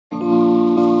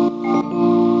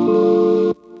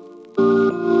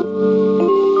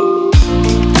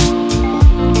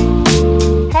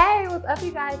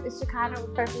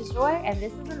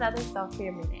this is another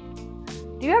self-care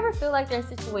minute. Do you ever feel like there's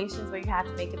situations where you have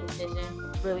to make a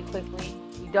decision really quickly?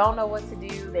 You don't know what to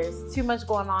do, there's too much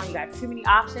going on, you got too many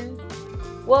options?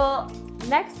 Well,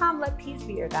 next time let peace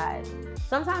be your guide.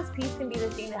 Sometimes peace can be the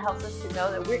thing that helps us to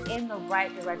know that we're in the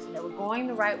right direction, that we're going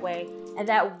the right way, and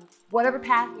that whatever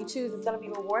path we choose is going to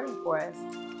be rewarding for us.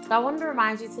 So I wanted to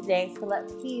remind you today to let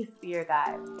peace be your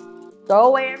guide. Throw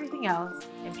away everything else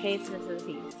and pay attention to the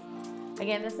peace.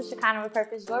 Again, this is Shekinah with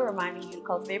Purpose Joy, reminding you to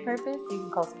cultivate purpose so you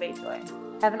can cultivate joy.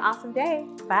 Have an awesome day.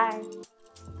 Bye.